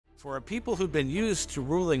For a people who've been used to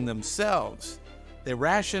ruling themselves, the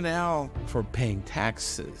rationale for paying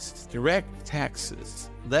taxes, direct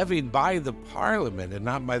taxes, levied by the parliament and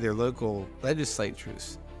not by their local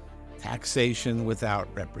legislatures, taxation without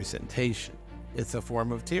representation, it's a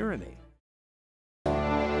form of tyranny.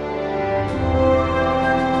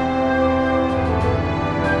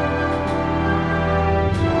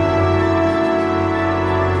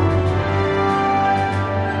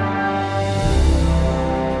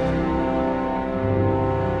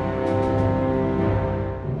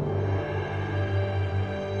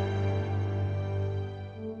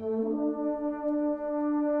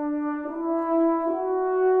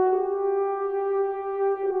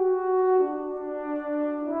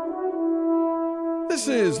 This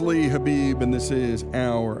is Lee Habib, and this is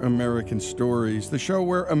Our American Stories, the show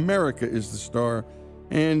where America is the star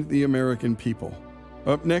and the American people.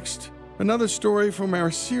 Up next, another story from our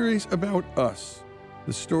series about us,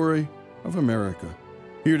 the story of America.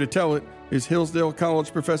 Here to tell it is Hillsdale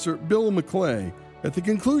College professor Bill McClay. At the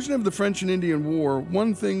conclusion of the French and Indian War,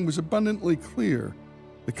 one thing was abundantly clear.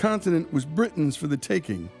 The continent was Britain's for the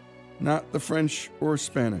taking, not the French or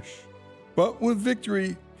Spanish. But with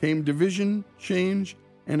victory came division, change,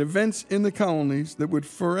 and events in the colonies that would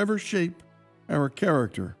forever shape our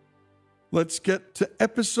character. Let's get to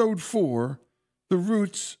episode 4, The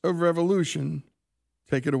Roots of Revolution.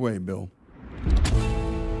 Take it away, Bill.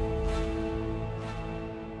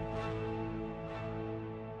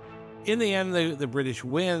 In the end, the British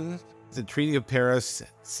win. The Treaty of Paris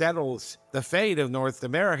settles the fate of North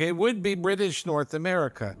America. It would be British North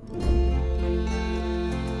America.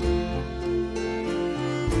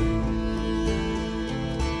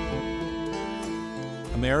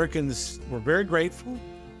 Americans were very grateful,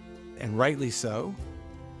 and rightly so,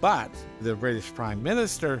 but the British Prime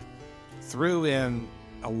Minister threw in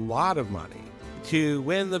a lot of money to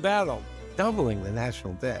win the battle, doubling the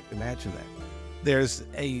national debt. Imagine that. There's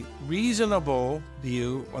a reasonable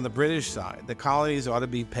view on the British side. The colonies ought to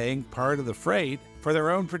be paying part of the freight for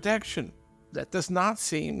their own protection. That does not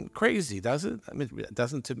seem crazy, does it? I mean, it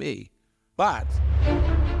doesn't to me. But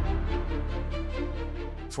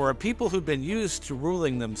for a people who've been used to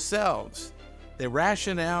ruling themselves, the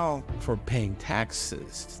rationale for paying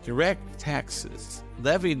taxes, direct taxes,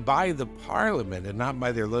 levied by the parliament and not by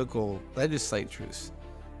their local legislatures,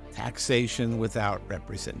 taxation without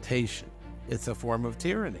representation, it's a form of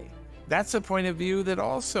tyranny. That's a point of view that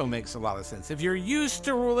also makes a lot of sense. If you're used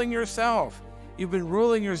to ruling yourself, you've been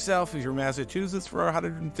ruling yourself if you're Massachusetts for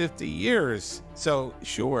 150 years. So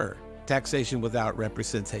sure, taxation without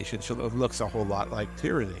representation looks a whole lot like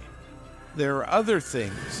tyranny. There are other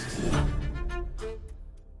things,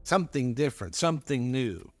 something different, something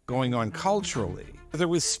new going on culturally. There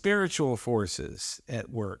was spiritual forces at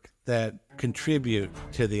work that contribute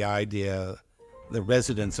to the idea the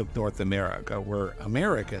residents of North America were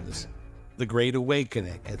Americans. The Great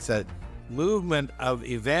Awakening. It's a movement of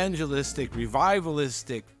evangelistic,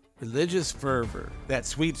 revivalistic, religious fervor that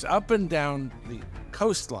sweeps up and down the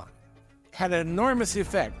coastline. Had an enormous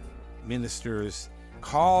effect. Ministers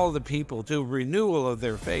call the people to renewal of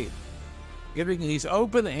their faith, giving these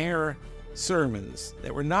open-air sermons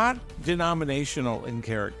that were not denominational in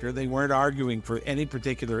character. They weren't arguing for any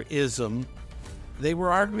particular ism. They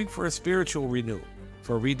were arguing for a spiritual renewal,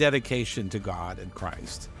 for rededication to God and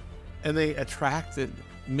Christ. And they attracted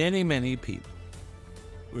many, many people.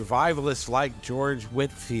 Revivalists like George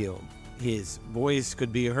Whitefield, his voice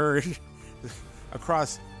could be heard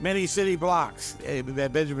across many city blocks.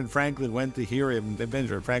 Benjamin Franklin went to hear him.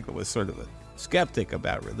 Benjamin Franklin was sort of a skeptic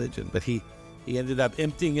about religion, but he ended up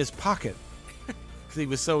emptying his pocket because he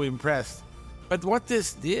was so impressed. But what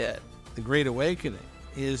this did, the Great Awakening,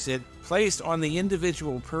 is it placed on the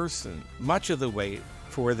individual person much of the weight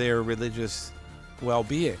for their religious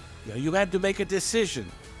well-being. You had to make a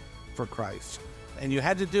decision for Christ, and you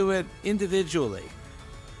had to do it individually.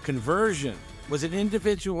 Conversion was an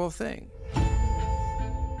individual thing.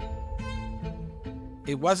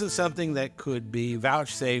 It wasn't something that could be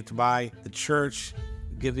vouchsafed by the church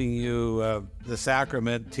giving you the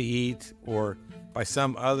sacrament to eat, or by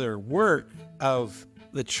some other work of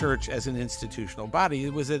the church as an institutional body.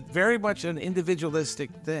 It was very much an individualistic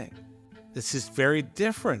thing. This is very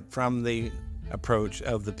different from the approach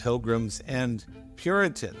of the Pilgrims and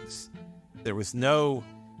Puritans. There was no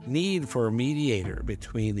need for a mediator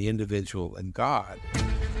between the individual and God.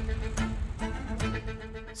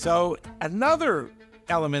 So another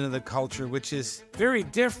element of the culture which is very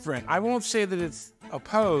different, I won't say that it's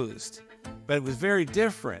opposed, but it was very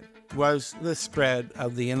different, was the spread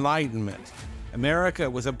of the Enlightenment. America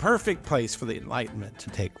was a perfect place for the Enlightenment to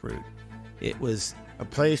take root. It was a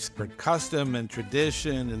place where custom and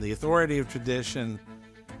tradition and the authority of tradition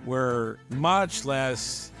were much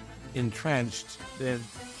less entrenched than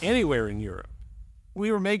anywhere in Europe.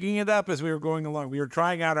 We were making it up as we were going along. We were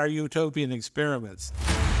trying out our utopian experiments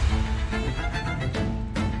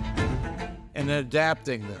and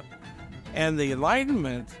adapting them. And the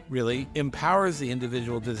Enlightenment really empowers the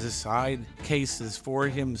individual to decide cases for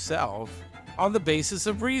himself on the basis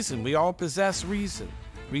of reason. We all possess reason.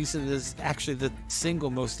 Reason is actually the single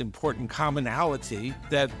most important commonality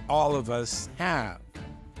that all of us have.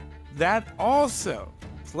 That also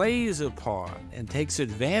plays upon and takes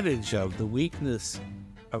advantage of the weakness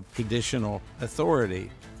of traditional authority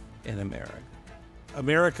in America.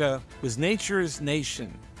 America was nature's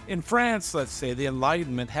nation. In France, let's say, the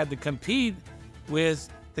Enlightenment had to compete with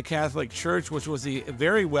the Catholic Church, which was a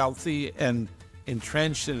very wealthy and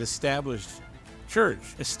entrenched and established church.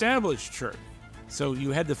 So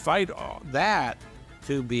you had to fight all that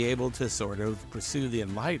to be able to sort of pursue the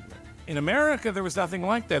Enlightenment. In America, there was nothing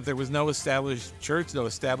like that. There was no established church, no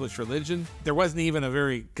established religion. There wasn't even a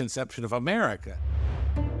very conception of America.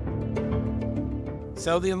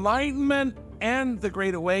 So the Enlightenment and the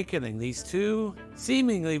Great Awakening, these two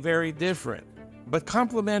seemingly very different, but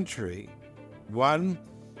complementary. One,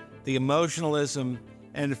 the emotionalism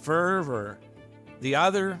and fervor. The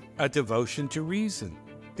other, a devotion to reason.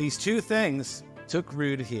 These two things took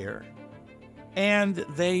root here, and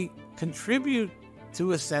they contribute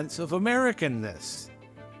to a sense of Americanness.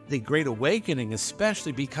 The Great Awakening,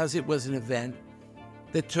 especially because it was an event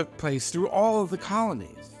that took place through all of the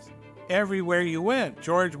colonies. Everywhere you went,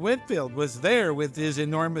 George Whitefield was there with his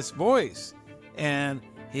enormous voice and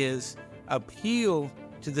his appeal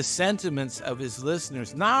to the sentiments of his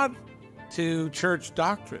listeners, not to church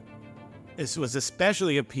doctrine. This was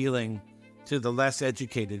especially appealing to the less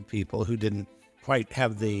educated people who didn't quite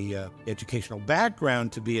have the educational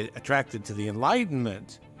background to be attracted to the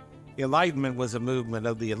Enlightenment. The Enlightenment was a movement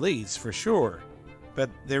of the elites, for sure, but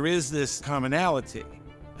there is this commonality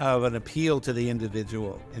of an appeal to the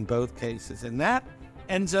individual in both cases, and that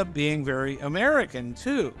ends up being very American,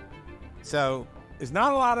 too. So there's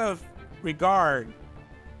not a lot of regard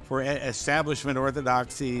for establishment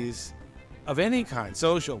orthodoxies of any kind,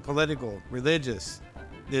 social, political, religious.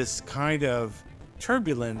 This kind of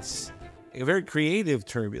turbulence, a very creative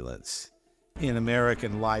turbulence in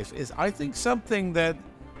American life, is, I think, something that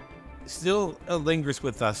still lingers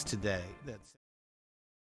with us today. That's